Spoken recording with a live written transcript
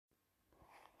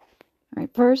All right,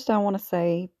 first, I want to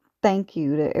say thank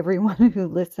you to everyone who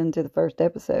listened to the first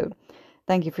episode.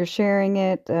 Thank you for sharing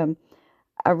it.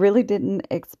 I really didn't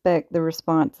expect the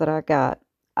response that I got.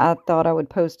 I thought I would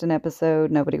post an episode,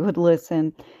 nobody would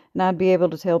listen, and I'd be able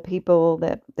to tell people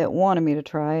that wanted me to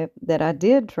try it that I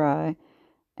did try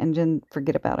and then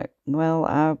forget about it. Well,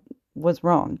 I was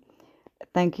wrong.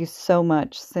 Thank you so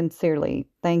much, sincerely.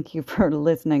 Thank you for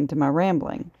listening to my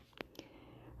rambling.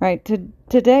 Right,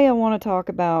 today I want to talk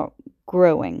about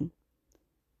growing.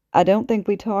 I don't think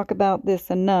we talk about this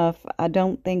enough. I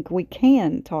don't think we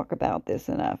can talk about this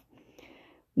enough.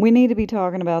 We need to be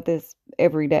talking about this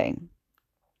every day.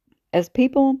 As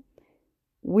people,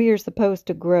 we are supposed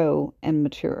to grow and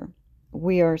mature.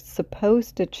 We are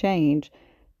supposed to change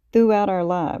throughout our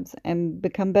lives and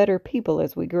become better people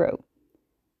as we grow.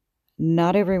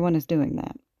 Not everyone is doing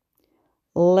that.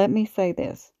 Let me say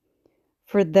this.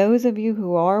 For those of you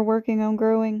who are working on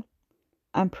growing,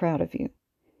 I'm proud of you.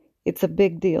 It's a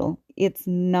big deal. It's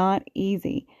not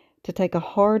easy to take a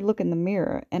hard look in the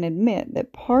mirror and admit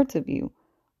that parts of you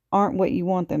aren't what you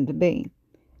want them to be.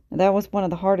 That was one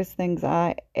of the hardest things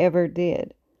I ever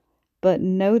did. But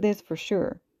know this for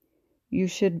sure. You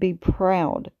should be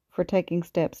proud for taking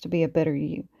steps to be a better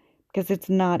you, because it's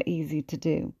not easy to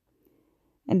do.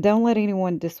 And don't let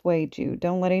anyone dissuade you.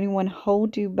 Don't let anyone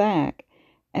hold you back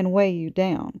and weigh you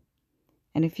down.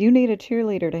 And if you need a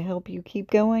cheerleader to help you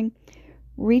keep going,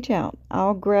 reach out.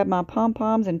 I'll grab my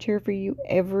pom-poms and cheer for you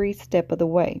every step of the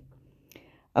way.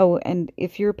 Oh, and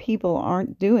if your people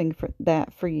aren't doing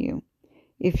that for you,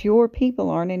 if your people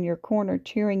aren't in your corner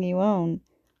cheering you on,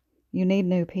 you need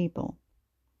new people.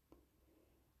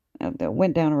 I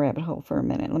went down a rabbit hole for a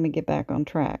minute. Let me get back on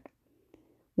track.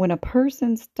 When a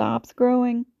person stops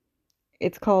growing,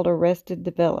 it's called arrested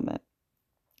development.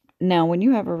 Now, when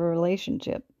you have a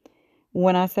relationship,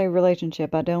 when I say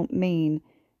relationship, I don't mean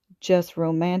just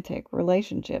romantic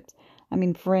relationships. I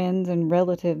mean friends and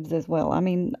relatives as well. I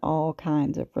mean all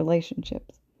kinds of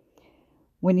relationships.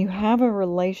 When you have a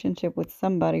relationship with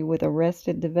somebody with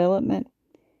arrested development,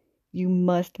 you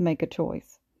must make a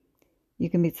choice. You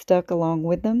can be stuck along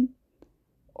with them,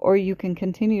 or you can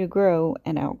continue to grow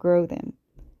and outgrow them.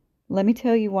 Let me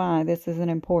tell you why this is an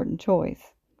important choice.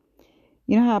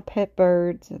 You know how pet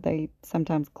birds, they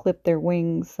sometimes clip their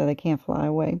wings so they can't fly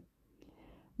away?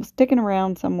 Well, sticking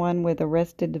around someone with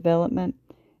arrested development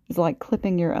is like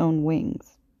clipping your own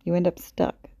wings. You end up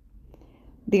stuck.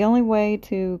 The only way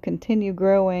to continue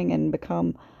growing and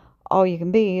become all you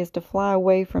can be is to fly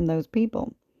away from those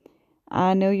people.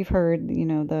 I know you've heard,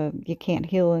 you can't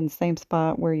heal in the same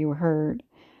spot where you were hurt.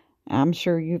 I'm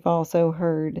sure you've also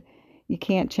heard you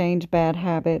can't change bad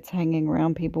habits hanging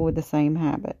around people with the same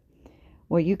habit.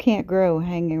 Well, you can't grow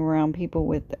hanging around people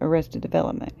with arrested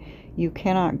development. You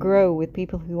cannot grow with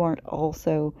people who aren't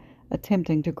also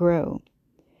attempting to grow.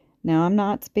 Now, I'm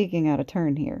not speaking out of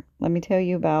turn here. Let me tell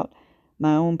you about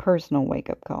my own personal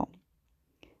wake-up call.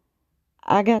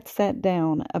 I got sat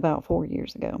down about 4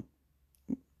 years ago.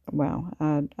 Wow,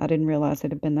 I didn't realize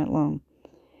it had been that long.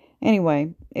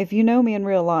 Anyway, if you know me in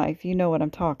real life, you know what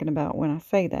I'm talking about when I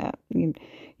say that.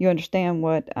 You understand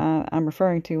what I'm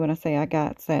referring to when I say I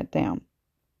got sat down.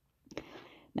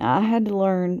 Now, I had to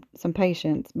learn some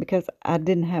patience because I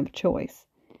didn't have a choice.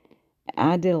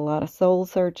 I did a lot of soul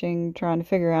searching, trying to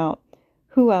figure out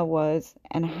who I was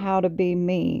and how to be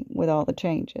me with all the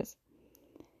changes.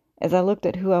 As I looked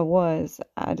at who I was,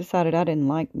 I decided I didn't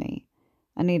like me.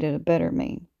 I needed a better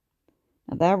me.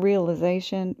 Now, that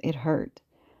realization, it hurt.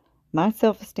 My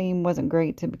self-esteem wasn't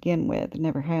great to begin with, it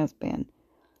never has been.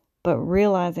 But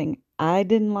realizing I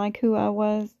didn't like who I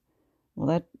was,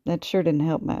 well, that sure didn't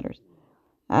help matters.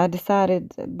 I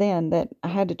decided then that I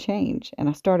had to change, and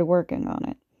I started working on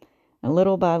it. And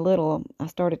little by little, I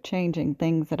started changing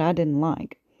things that I didn't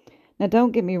like. Now,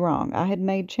 don't get me wrong, I had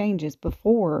made changes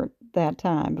before that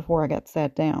time, before I got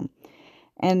sat down,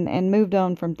 and moved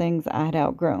on from things I had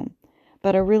outgrown.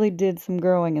 But I really did some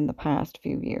growing in the past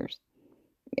few years.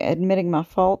 Admitting my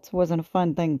faults wasn't a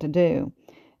fun thing to do.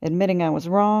 Admitting I was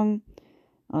wrong,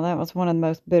 well, that was one of the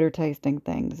most bitter tasting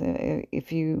things.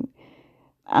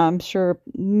 I'm sure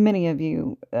many of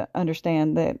you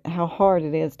understand that how hard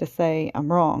it is to say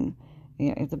I'm wrong.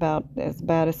 It's about as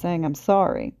bad as saying I'm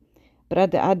sorry.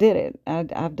 But I did it.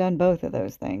 I've done both of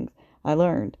those things. I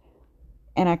learned.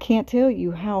 And I can't tell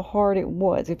you how hard it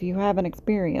was. If you haven't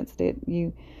experienced it,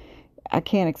 I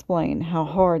can't explain how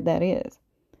hard that is.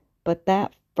 But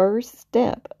that first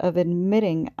step of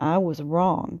admitting I was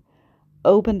wrong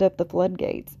opened up the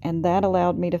floodgates, and that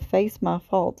allowed me to face my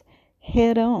faults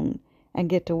head on and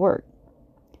get to work.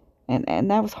 And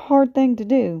that was a hard thing to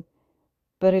do,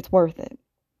 but it's worth it.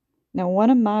 Now, one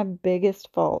of my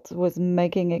biggest faults was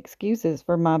making excuses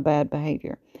for my bad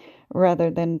behavior rather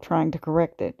than trying to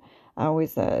correct it. I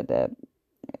always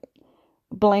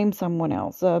blame someone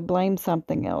else, blame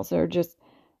something else, or just,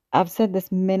 I've said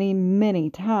this many, many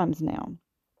times now,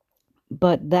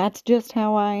 but that's just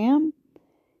how I am,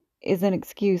 is an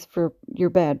excuse for your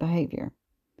bad behavior.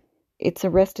 It's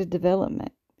arrested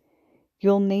development.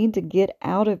 You'll need to get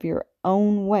out of your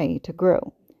own way to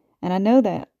grow. And I know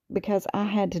that because I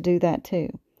had to do that too.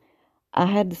 I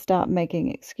had to stop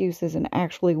making excuses and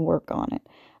actually work on it.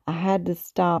 I had to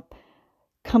stop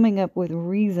coming up with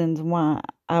reasons why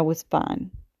I was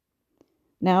fine.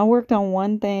 Now, I worked on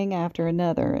one thing after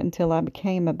another until I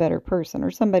became a better person,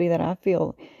 or somebody that I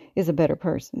feel is a better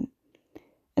person.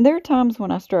 And there are times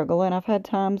when I struggle, and I've had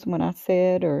times when I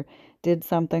said or did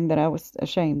something that I was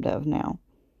ashamed of now.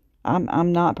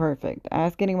 I'm not perfect.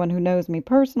 Ask anyone who knows me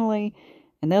personally,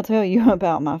 and they'll tell you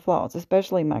about my flaws,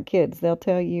 especially my kids. They'll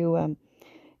tell you,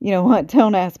 you know what,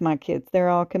 don't ask my kids. They're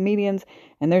all comedians,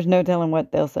 and there's no telling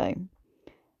what they'll say.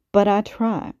 But I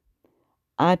try.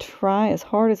 I try as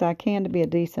hard as I can to be a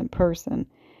decent person,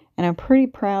 and I'm pretty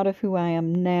proud of who I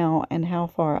am now and how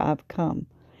far I've come,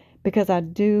 because I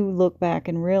do look back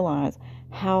and realize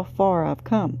how far I've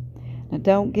come. Now,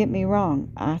 don't get me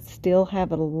wrong, I still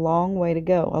have a long way to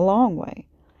go, a long way,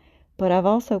 but I've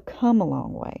also come a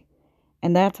long way,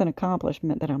 and that's an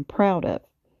accomplishment that I'm proud of.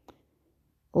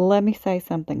 Let me say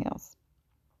something else.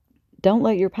 Don't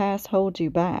let your past hold you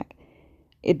back.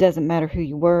 It doesn't matter who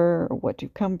you were or what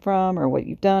you've come from or what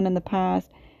you've done in the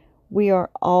past. We are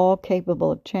all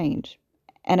capable of change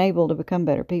and able to become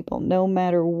better people, no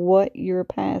matter what your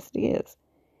past is.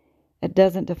 It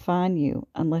doesn't define you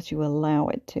unless you allow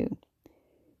it to.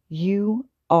 You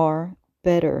are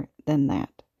better than that.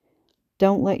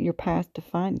 Don't let your past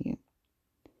define you.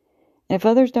 And if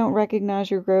others don't recognize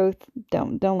your growth,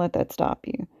 don't let that stop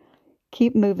you.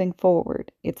 Keep moving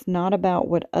forward. It's not about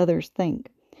what others think.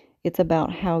 It's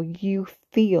about how you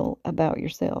feel about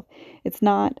yourself. It's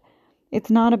not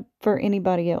for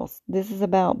anybody else. This is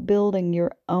about building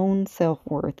your own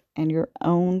self-worth and your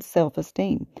own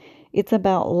self-esteem. It's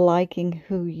about liking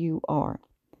who you are.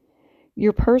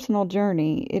 Your personal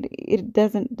journey, it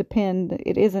isn't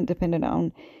dependent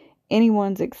on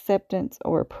anyone's acceptance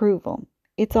or approval.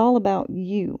 It's all about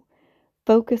you.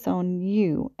 Focus on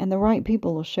you, and the right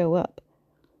people will show up.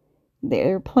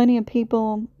 There are plenty of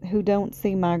people who don't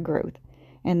see my growth,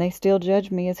 and they still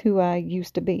judge me as who I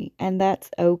used to be, and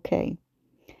that's okay.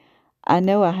 I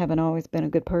know I haven't always been a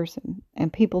good person,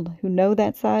 and people who know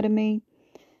that side of me,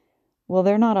 well,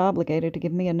 they're not obligated to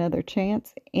give me another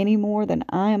chance any more than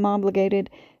I am obligated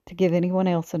to give anyone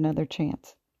else another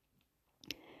chance.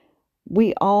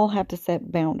 We all have to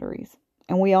set boundaries,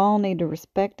 and we all need to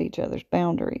respect each other's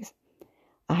boundaries.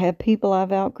 I have people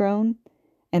I've outgrown,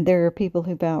 and there are people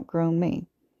who've outgrown me.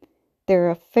 There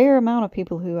are a fair amount of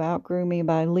people who outgrew me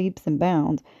by leaps and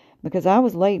bounds because I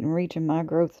was late in reaching my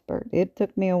growth spurt. It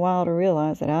took me a while to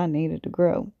realize that I needed to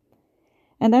grow.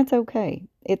 And that's okay.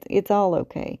 It's all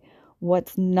okay.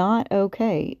 What's not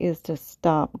okay is to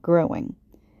stop growing.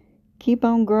 Keep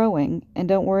on growing and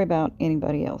don't worry about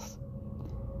anybody else.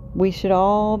 We should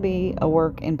all be a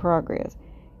work in progress.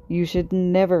 You should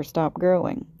never stop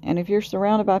growing. And if you're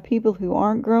surrounded by people who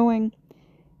aren't growing,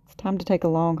 it's time to take a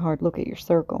long, hard look at your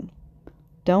circle.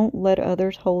 Don't let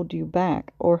others hold you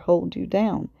back or hold you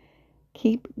down.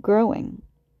 Keep growing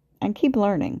and keep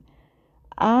learning.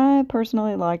 I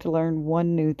personally like to learn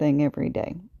one new thing every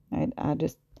day.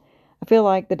 I feel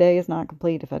like the day is not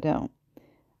complete if I don't.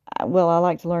 I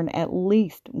like to learn at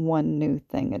least one new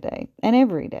thing a day and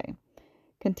every day.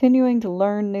 Continuing to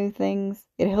learn new things,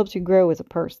 it helps you grow as a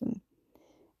person.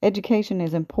 Education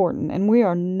is important, and we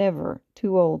are never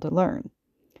too old to learn.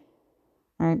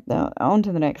 All right, now on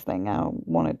to the next thing I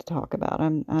wanted to talk about.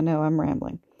 I know I'm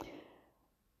rambling.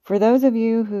 For those of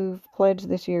you who've pledged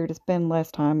this year to spend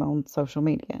less time on social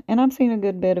media, and I've seen a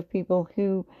good bit of people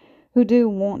who do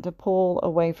want to pull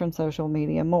away from social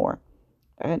media more.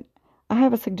 And I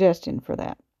have a suggestion for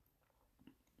that.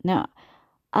 Now,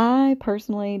 I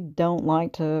personally don't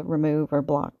like to remove or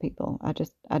block people.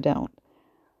 I don't.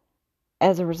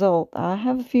 As a result, I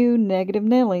have a few negative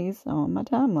Nellies on my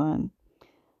timeline.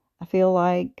 I feel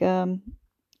like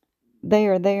they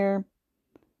are there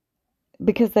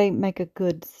because they make a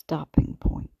good stopping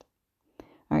point.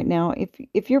 All right, now,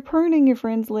 if you're pruning your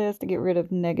friends list to get rid of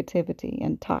negativity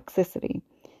and toxicity,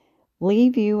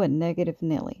 leave you a negative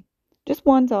Nelly. Just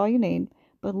one's all you need,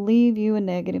 but leave you a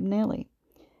negative Nelly.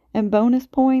 And bonus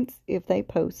points if they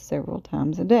post several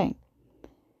times a day.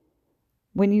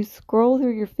 When you scroll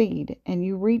through your feed and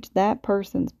you reach that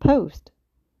person's post,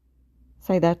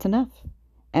 say that's enough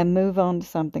and move on to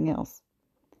something else.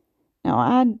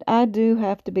 Now, I do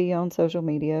have to be on social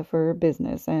media for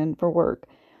business and for work,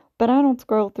 but I don't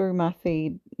scroll through my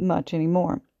feed much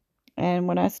anymore. And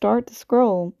when I start to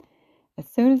scroll, as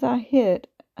soon as I hit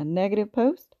a negative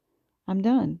post, I'm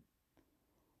done.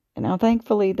 And now,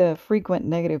 thankfully, the frequent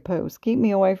negative posts keep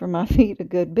me away from my feed a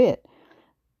good bit.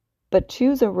 But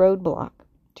choose a roadblock.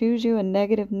 Choose you a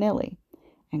negative Nelly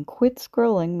and quit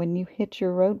scrolling when you hit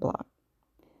your roadblock.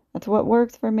 That's what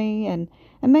works for me, and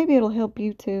maybe it'll help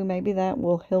you too. Maybe that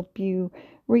will help you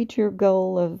reach your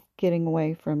goal of getting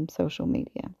away from social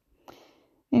media.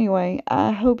 Anyway,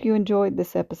 I hope you enjoyed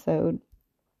this episode.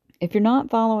 If you're not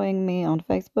following me on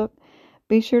Facebook,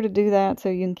 be sure to do that so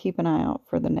you can keep an eye out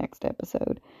for the next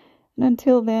episode. And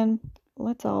until then,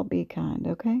 let's all be kind,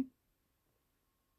 okay?